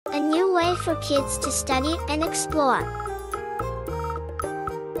day for kids to study and explore.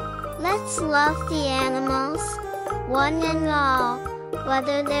 Let's love the animals, one and all,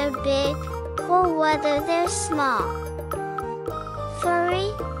 whether they're big or whether they're small. Furry,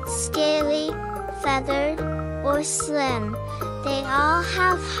 scaly, feathered, or slim, they all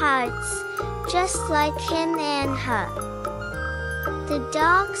have hearts, just like him and her. The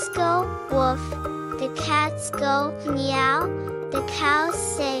dogs go woof, the cats go meow, the cows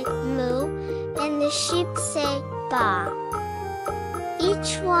say moo, and the sheep say baa.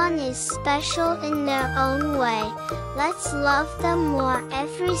 Each one is special in their own way. Let's love them more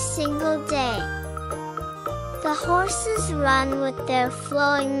every single day. The horses run with their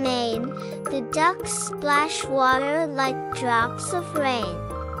flowing mane, the ducks splash water like drops of rain.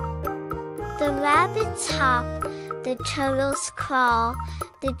 The rabbits hop, the turtles crawl,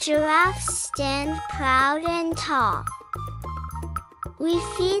 the giraffes stand proud and tall. We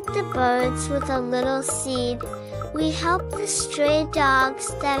feed the birds with a little seed, we help the stray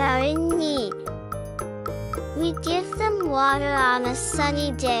dogs that are in need. We give them water on a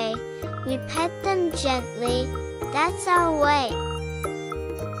sunny day, we pet them gently, that's our way.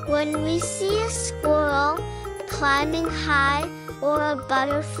 When we see a squirrel climbing high or a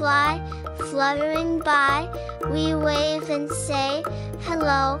butterfly fluttering by, we wave and say,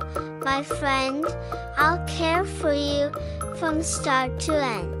 "Hello, my friend, I'll care for you from start to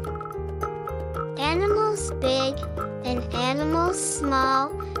end." Animals big and animals small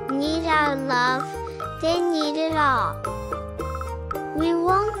need our love, they need it all. We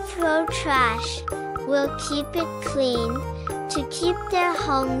won't throw trash, we'll keep it clean, to keep their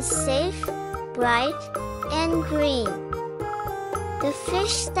homes safe, bright, and green. The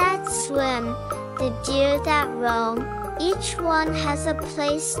fish that swim, the deer that roam, each one has a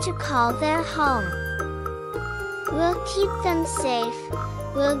place to call their home. We'll keep them safe,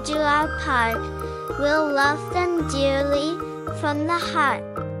 we'll do our part, we'll love them dearly from the heart.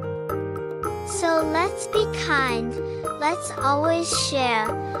 So let's be kind, let's always share,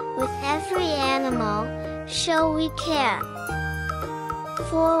 with every animal, show we care.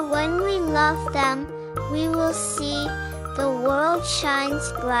 For when we love them, we will see, the world shines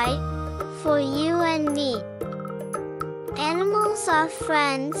bright, for you and me. Animals are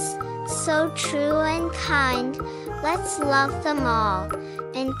friends, so true and kind, let's love them all,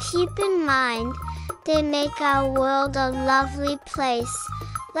 and keep in mind, they make our world a lovely place.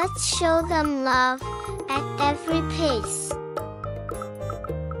 Let's show them love at every pace.